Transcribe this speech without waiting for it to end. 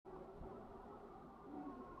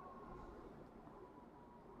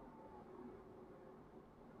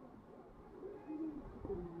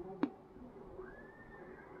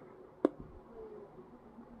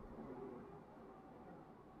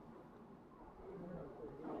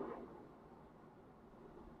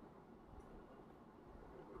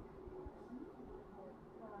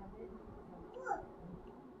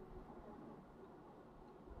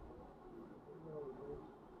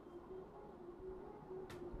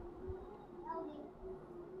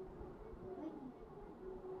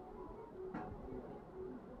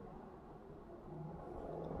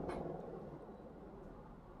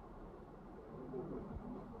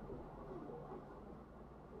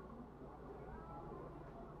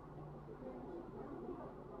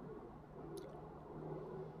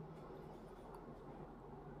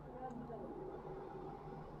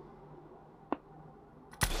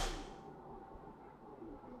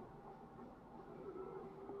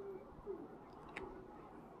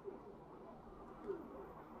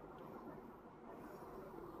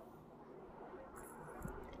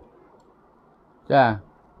จ้า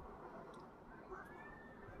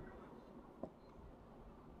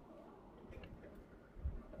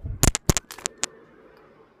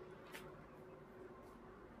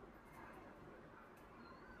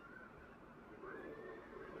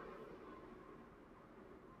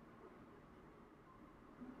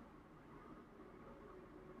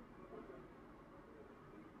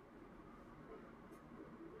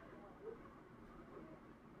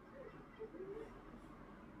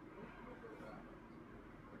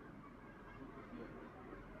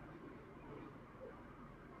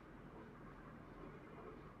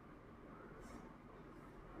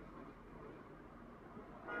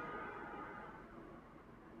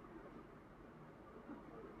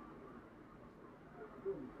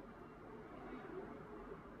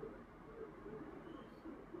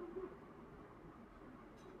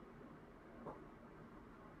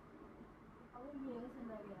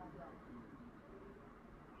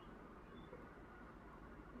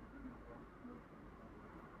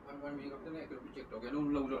มันมีกับตัวนี้คือโปรเจกต์ตัวแกนุ่ม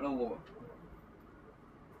lâu rồi lâu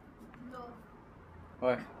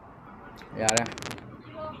rồi dạ đây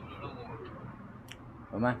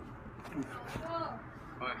đúng không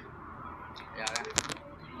rồi dạ đây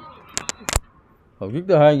tổ chức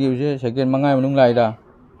từ hai kiểu chứ sẽ kiện bằng ngày mà nung lại đã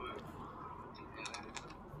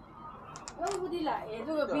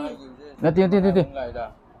nè tiền cái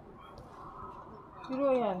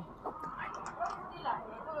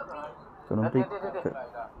nông tích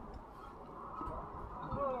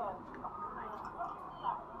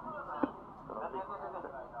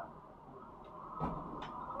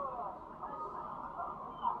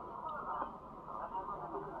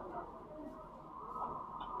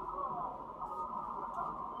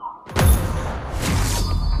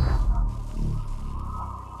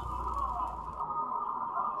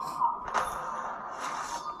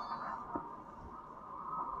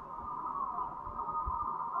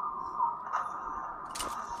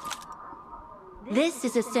This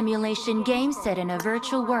is a simulation game set in a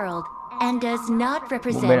virtual world and does not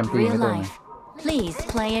represent real life. Please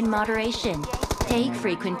play in moderation, take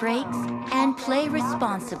frequent breaks, and play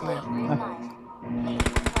responsibly.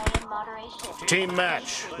 Team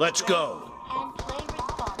match, let's go.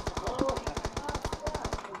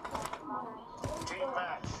 Team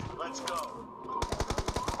match, let's go.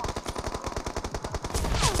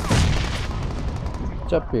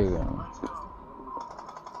 chấp về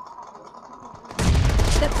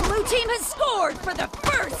The blue team has scored for the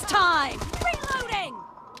first time! Reloading!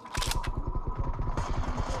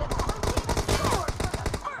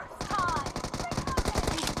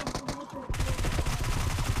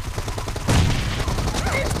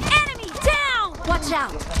 Enemy down! Watch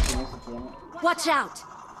out! Watch out!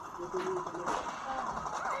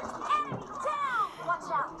 Enemy down! Watch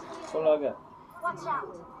out! Watch out.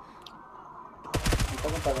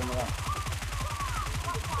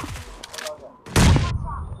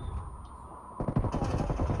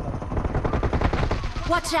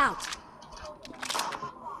 Watch out! Watch out!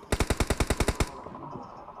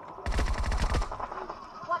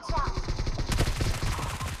 Watch out!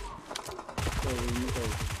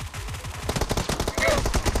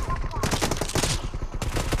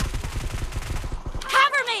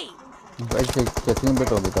 Cover me! Anh sẽ xin bắt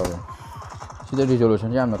đầu bị tàu. Xin đi rồi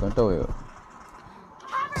chân jam là còn tàu rồi.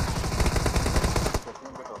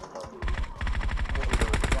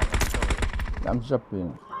 Đám sập đi.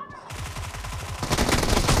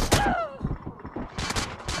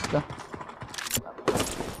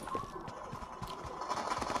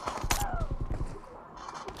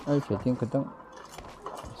 Ay setting kadang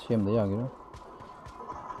xem đấy à cái đó.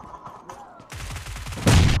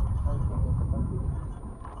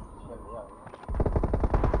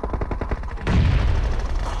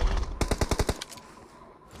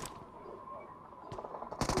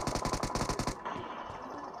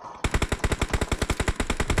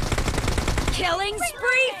 Killing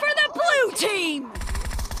spree for the blue team!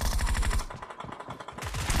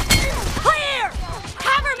 Clear!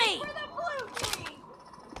 Cover me!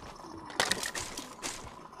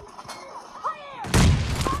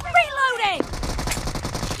 Reloading!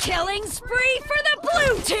 Killing spree for the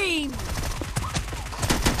blue team!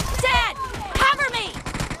 Dead! Cover me!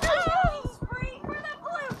 Killing spree for the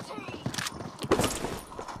blue team!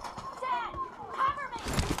 Dead! Cover me!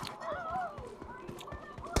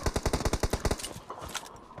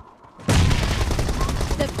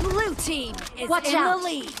 The blue team is Watch in out. the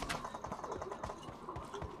lead.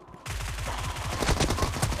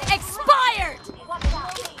 Expired!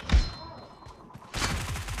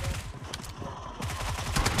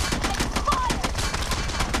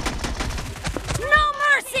 No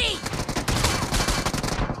mercy!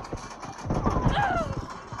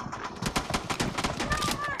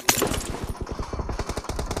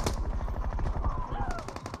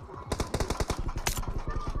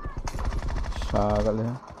 Sagat le.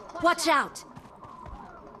 Watch out!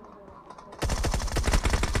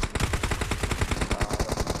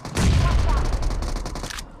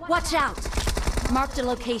 Watch out! Marked a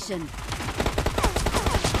location.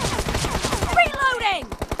 Reloading!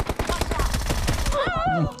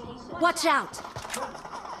 Watch out!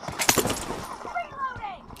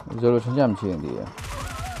 Resolution jam chieng dia.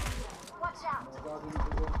 Watch out!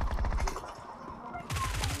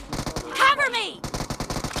 Cover me!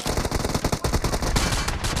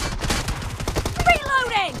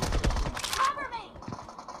 Reloading! Cover me!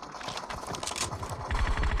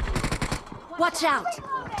 Watch out!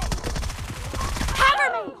 Cover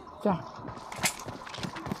me! Chà.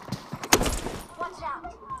 Watch out!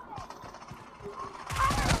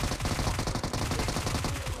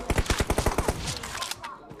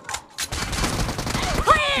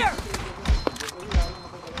 Clear!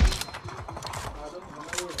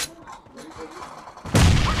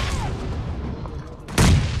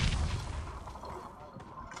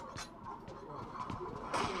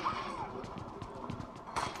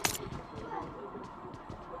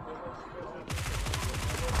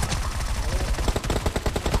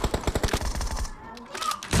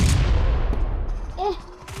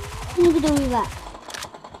 Ini kita buka.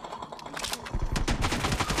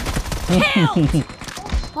 Killed!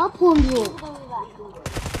 Apa dia?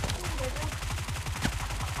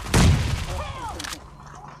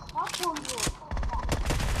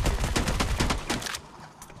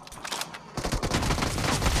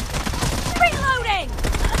 Reloading!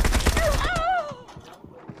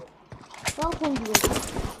 Apa dia?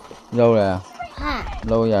 Lâu rồi à? Ha.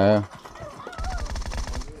 Lâu dài.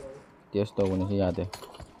 Test đâu này ra thế.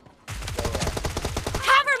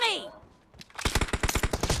 Cover me!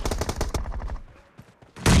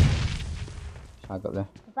 Sagat le.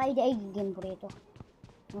 Apa ide ay game po ito?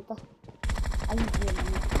 Ano to? Ay game.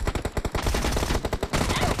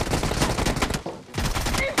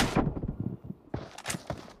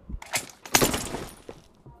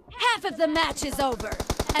 Half of the match is over,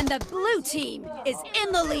 and the blue team is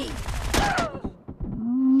in the lead.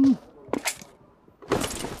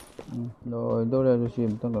 Rồi đâu ra rồi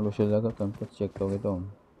sim tăng là sẽ ra các cần check đâu cái đó.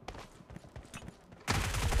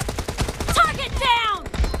 Target down!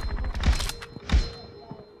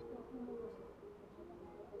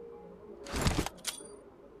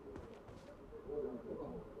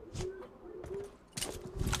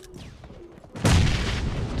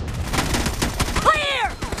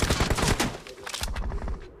 Clear!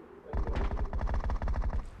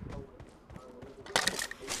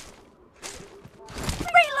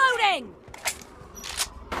 Reloading!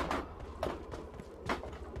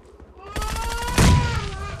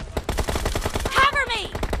 Cover me!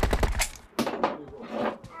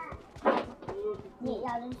 Ni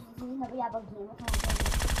ya lên sini na ya bag game ka.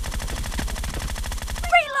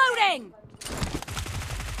 Reloading!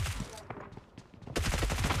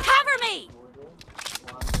 Cover me!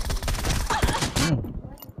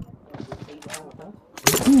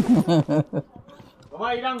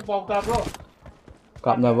 Mày đang bọc tập rồi.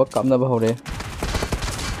 Cặp nào vào đây.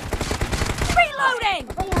 Reloading!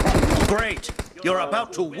 Great. You're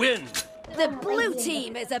about to win. The blue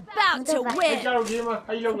team is about to win. Sao gì mà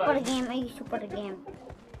hay lâu Super lại. game ay super game.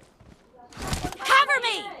 Cover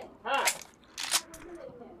me! Ha.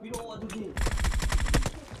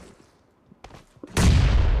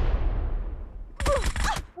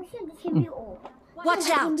 Kasi hindi o. Watch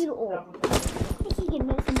out! Hindi o. Kasi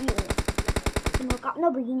game hindi o. Sino kap na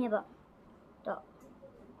begini ba? To.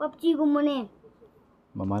 PUBG ko mo ne.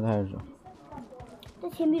 Mama thay rồi. To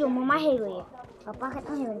hindi o mama hay rồi. Papa ka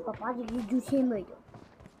tang hay papa ji ju sem rồi.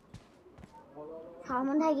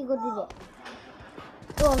 Salmon thay ki ko dije.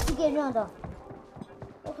 To si ke na to.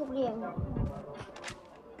 To thuk liang.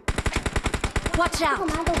 Watch out! Ko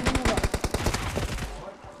ma to ni ba.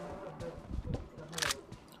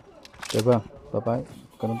 Tiếp vào. Bye bye.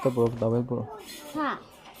 Cần tập bro, tao biết bro. Ha.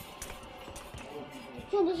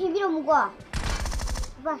 Chuyện gì video một quả.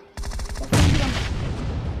 Vâng.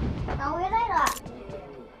 Tao ở đây rồi.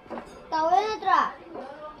 Tao ở đây rồi.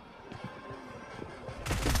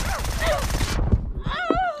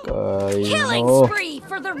 Cái Killing nó. spree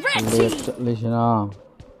for the red team! Listen nào.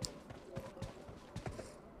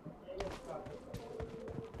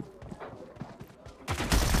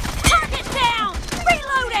 Target down!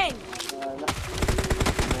 Reloading!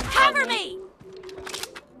 Cover me!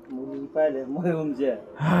 Muni pale moyo mje.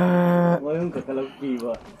 Moyo ka kalak pi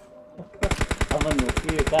ba. Aman no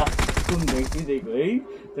pi ka tum de ko ei.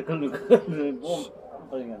 Takal no bom.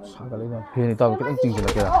 Sagat le. Pen tao cái chỉnh chỉ là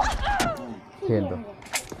kìa. Pen đó.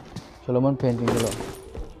 Solomon pen chỉnh rồi.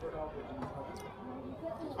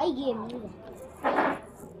 Ai game ni.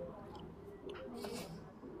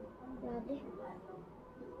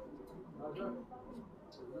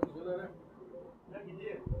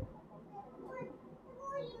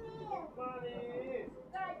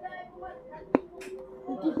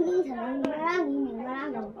 Tiffany thằng nó mình nó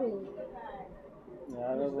làm từ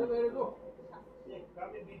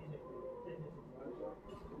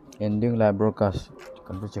Ending live broadcast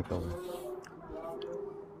kan check tau.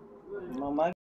 Mama